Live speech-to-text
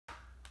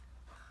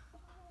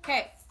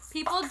Okay,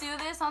 people do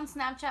this on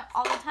Snapchat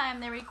all the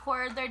time. They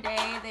record their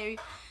day.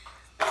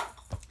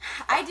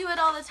 I do it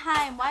all the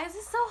time. Why is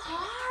this so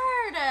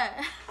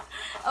hard?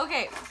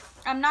 Okay,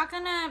 I'm not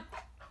gonna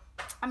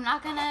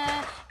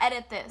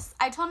edit this.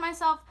 I told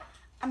myself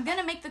I'm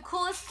gonna make the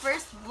coolest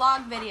first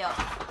vlog video.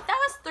 That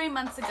was 3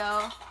 months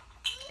ago.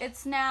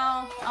 It's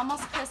now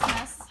almost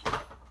Christmas.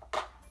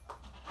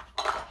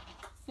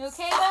 You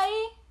okay,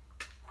 buddy?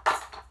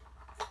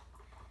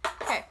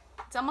 Okay,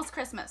 it's almost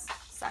Christmas.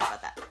 Sorry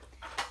about that.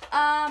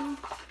 I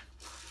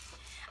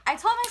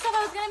told myself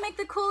I was gonna make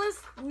the coolest,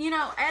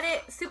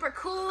 edit super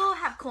cool,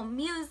 have cool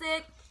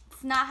music.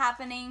 It's not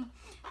happening.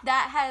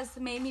 That has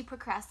made me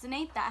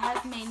procrastinate.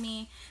 That's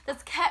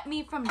kept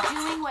me from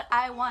doing what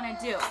I want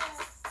to do.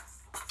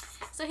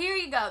 So here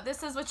you go.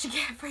 This is what you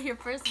get for your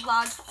first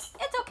vlog.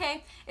 It's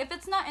okay. If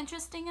it's not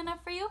interesting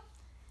enough for you,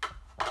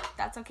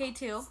 that's okay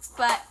too.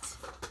 But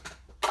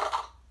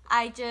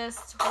I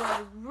just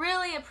would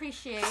really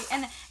appreciate,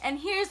 and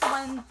here's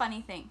one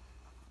funny thing.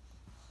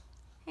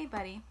 Hey,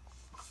 buddy.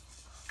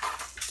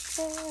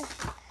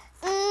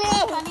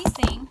 The funny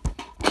thing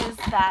is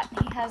that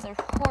he has a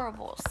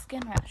horrible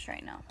skin rash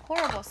right now.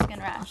 Horrible skin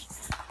rash.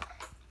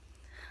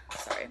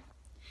 Sorry.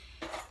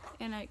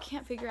 And I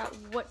can't figure out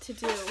what to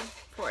do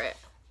for it.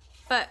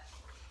 But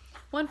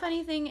one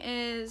funny thing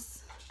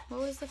is,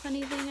 what was the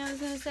funny thing I was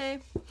gonna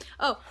say?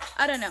 Oh,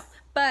 I don't know.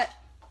 But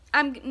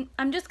I'm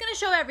just gonna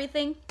show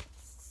everything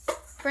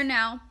for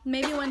now.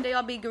 Maybe one day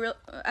I'll be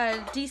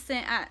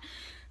decent at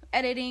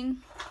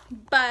editing,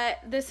 but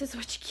this is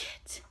what you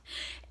get,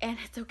 and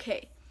it's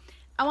okay.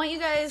 I want you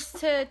guys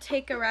to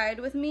take a ride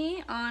with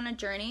me on a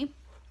journey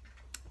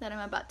that I'm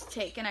about to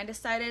take, and I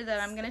decided that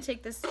I'm gonna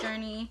take this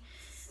journey,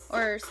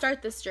 or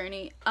start this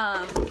journey.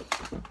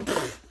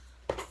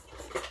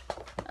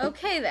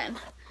 Okay then,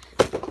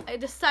 I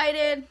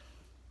decided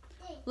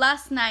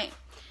last night.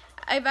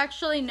 I've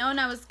actually known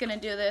I was gonna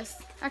do this.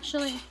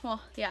 Actually,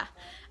 well, yeah,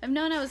 I've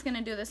known I was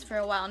gonna do this for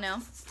a while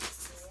now.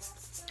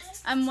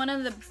 I'm one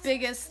of the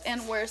biggest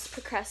and worst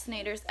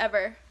procrastinators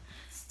ever,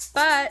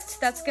 but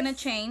that's gonna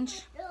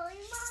change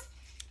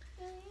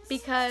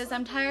because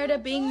I'm tired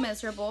of being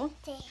miserable.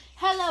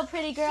 Hello,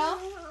 pretty girl.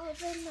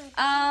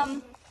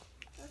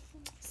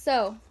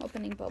 So,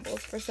 opening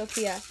bubbles for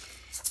Sophia.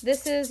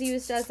 This is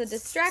used as a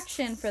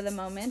distraction for the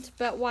moment,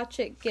 but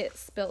watch it get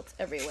spilt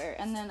everywhere,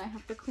 and then I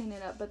have to clean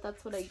it up, but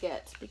that's what I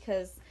get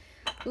because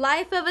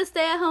life of a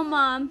stay-at-home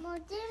mom.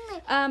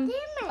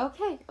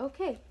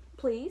 Okay,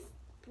 please.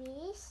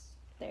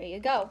 There you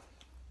go.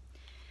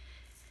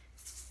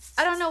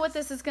 I don't know what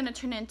this is going to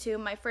turn into.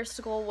 My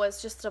first goal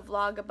was just a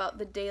vlog about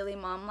the daily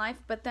mom life,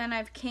 but then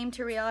I've came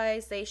to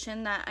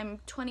realization that I'm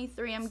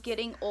 23, I'm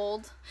getting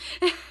old,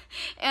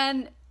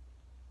 and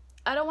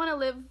I don't want to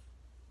live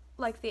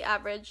like the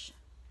average,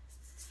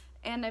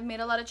 and I've made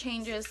a lot of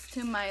changes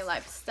to my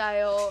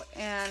lifestyle,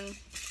 and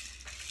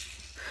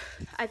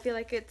I feel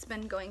like it's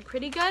been going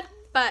pretty good,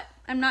 but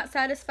I'm not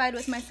satisfied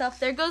with myself.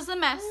 There goes the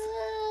mess.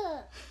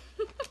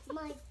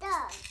 My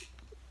dad.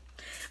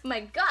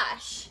 My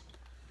gosh.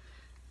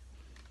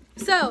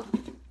 So,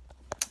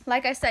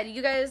 like I said,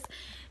 you guys,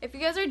 if you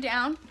guys are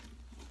down,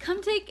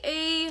 come take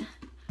a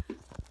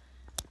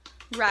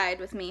ride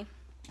with me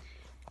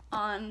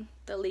on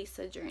the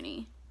Lisa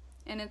journey.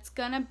 And it's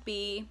gonna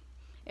be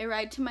a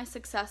ride to my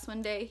success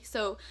one day.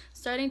 So,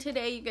 starting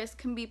today, you guys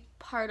can be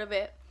part of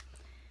it.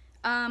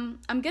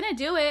 I'm gonna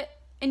do it,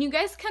 and you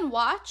guys can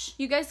watch.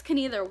 You guys can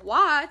either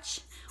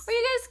watch, or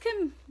you guys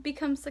can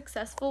become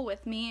successful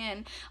with me,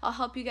 and I'll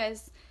help you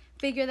guys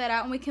figure that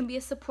out, and we can be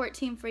a support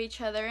team for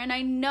each other. And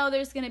I know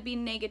there's going to be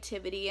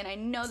negativity, and I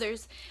know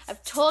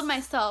I've told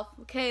myself,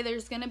 okay,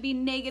 there's going to be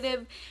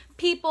negative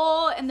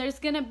people, and there's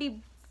going to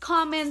be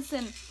comments,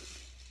 and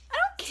I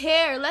don't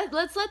care.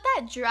 Let's let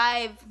that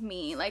drive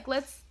me.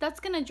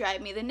 That's going to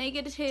drive me. The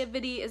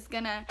negativity is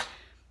going to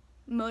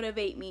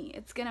motivate me.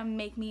 It's going to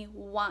make me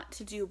want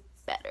to do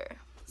better.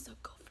 So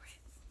go for it.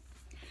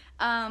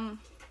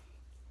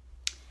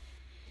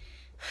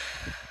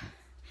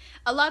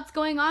 A lot's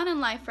going on in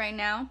life right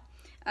now.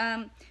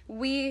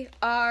 We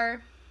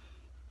are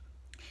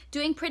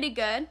doing pretty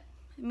good,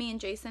 me and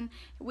Jason.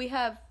 We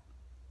have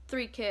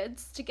 3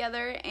 kids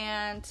together,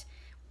 and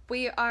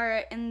we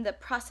are in the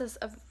process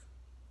of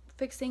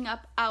fixing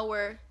up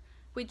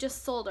we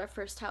just sold our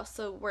first house,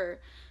 so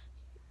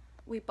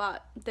we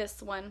bought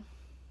this one.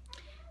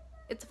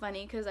 It's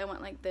funny because I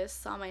went like this,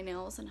 saw my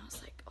nails, and I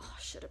was like, oh,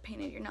 I should have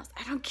painted your nails.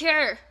 I don't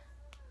care.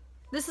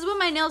 This is what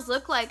my nails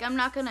look like. I'm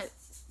not gonna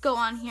go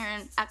on here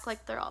and act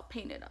like they're all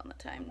painted all the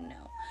time.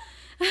 No.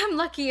 I'm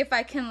lucky if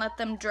I can let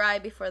them dry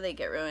before they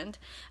get ruined.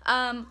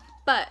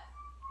 But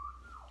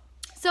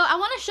so I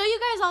want to show you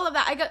guys all of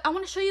that. I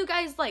want to show you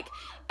guys like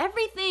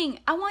everything.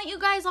 I want you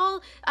guys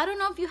all, I don't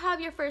know if you have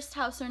your first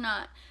house or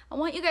not. I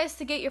want you guys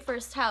to get your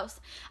first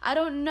house. I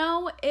don't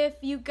know if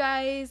you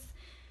guys,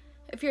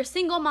 if you're a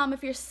single mom,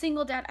 if you're a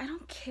single dad, I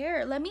don't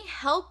care. Let me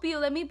help you.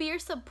 Let me be your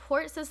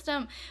support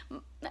system.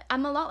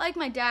 I'm a lot like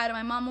my dad.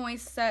 My mom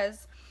always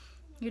says,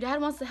 your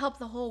dad wants to help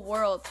the whole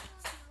world.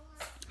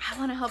 I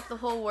want to help the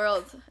whole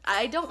world.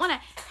 I don't want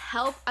to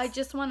help, I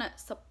just want to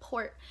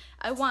support.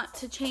 I want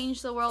to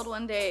change the world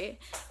one day.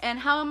 And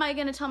how am I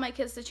going to tell my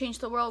kids to change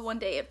the world one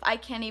day if I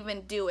can't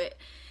even do it?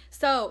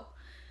 So,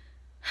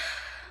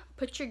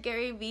 put your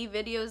Gary Vee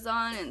videos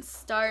on and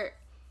start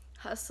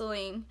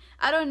hustling.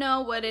 I don't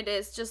know what it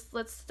is, just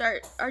let's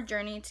start our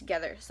journey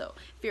together. So,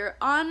 if you're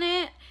on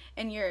it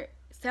and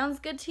sounds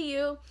good to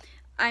you,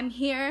 I'm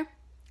here.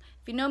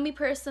 If you know me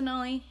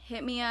personally,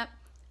 hit me up.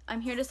 I'm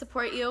here to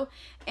support you,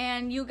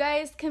 and you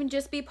guys can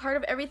just be part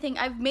of everything.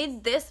 I've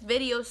made this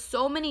video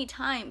so many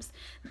times,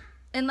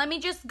 and let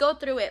me just go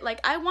through it. Like,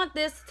 I want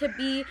this to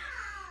be,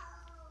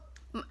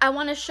 I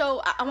want to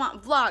show, I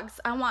want vlogs,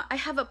 I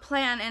have a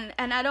plan,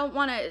 and I don't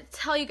want to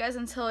tell you guys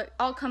until it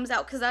all comes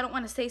out, because I don't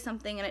want to say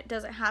something and it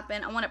doesn't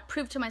happen. I want to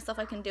prove to myself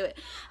I can do it.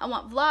 I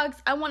want vlogs,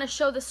 I want to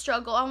show the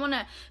struggle, I want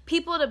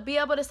people to be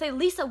able to say,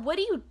 Lisa, what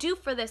do you do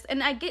for this?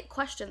 And I get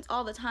questions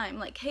all the time,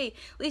 like, hey,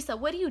 Lisa,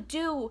 what do you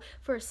do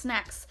for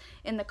snacks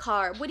in the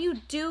car? What do you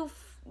do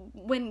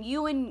when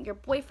you and your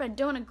boyfriend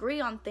don't agree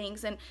on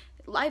things? And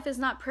life is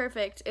not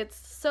perfect, it's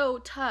so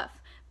tough,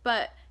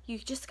 but you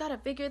just gotta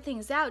figure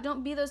things out.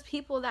 Don't be those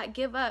people that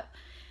give up.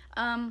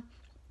 And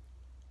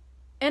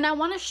I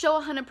want to show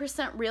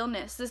 100%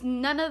 realness.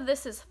 None of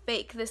this is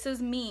fake. This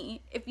is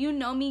me. If you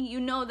know me, you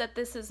know that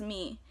this is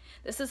me.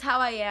 This is how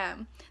I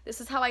am.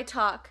 This is how I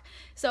talk.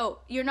 So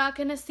you're not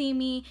gonna see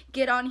me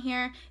get on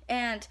here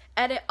and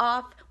edit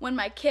off when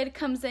my kid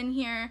comes in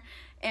here,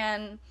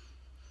 and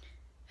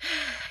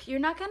you're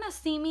not gonna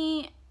see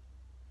me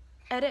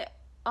edit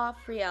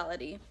off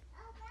reality.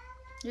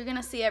 You're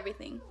gonna see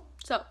everything.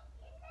 So,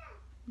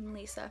 I'm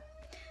Lisa.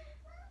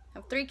 I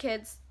have 3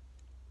 kids.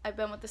 I've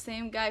been with the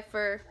same guy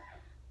for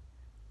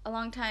a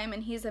long time,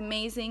 and he's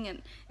amazing,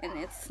 and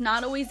it's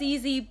not always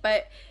easy,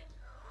 but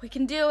we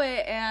can do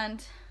it.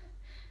 And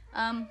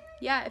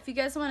yeah, if you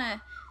guys want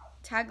to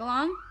tag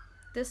along,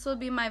 this will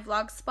be my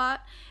vlog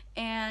spot.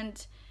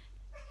 And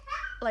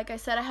like I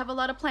said, I have a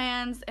lot of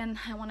plans, and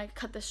I want to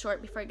cut this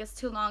short before it gets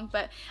too long,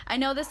 but I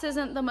know this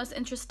isn't the most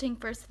interesting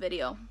first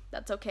video.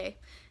 That's okay.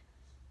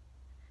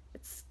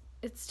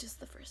 It's just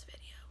the first video.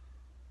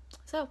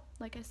 So,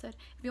 like I said,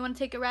 if you want to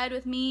take a ride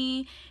with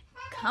me,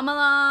 come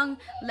along.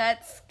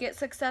 Let's get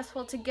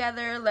successful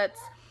together.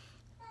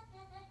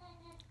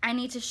 I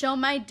need to show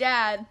my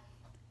dad.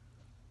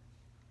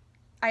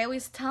 I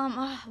always tell him,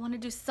 oh, I want to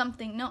do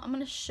something. No, I'm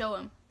going to show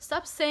him.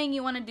 Stop saying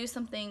you want to do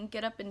something.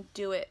 Get up and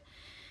do it.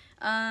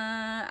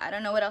 I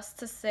don't know what else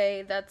to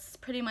say. That's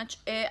pretty much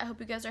it. I hope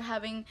you guys are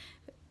having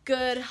a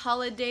good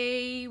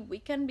holiday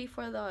weekend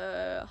before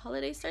the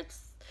holiday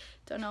starts.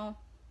 Don't know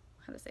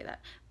how to say that,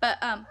 but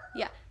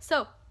yeah,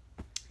 so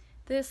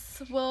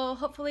this will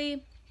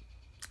hopefully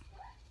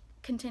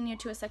continue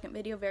to a second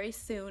video very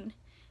soon.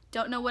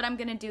 Don't know what I'm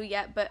gonna do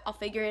yet, but I'll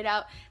figure it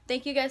out.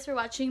 Thank you guys for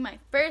watching my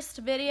first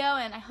video,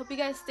 and I hope you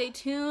guys stay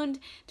tuned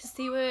to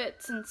see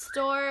what's in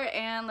store,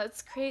 and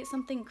let's create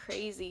something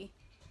crazy.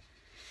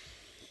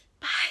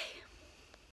 Bye.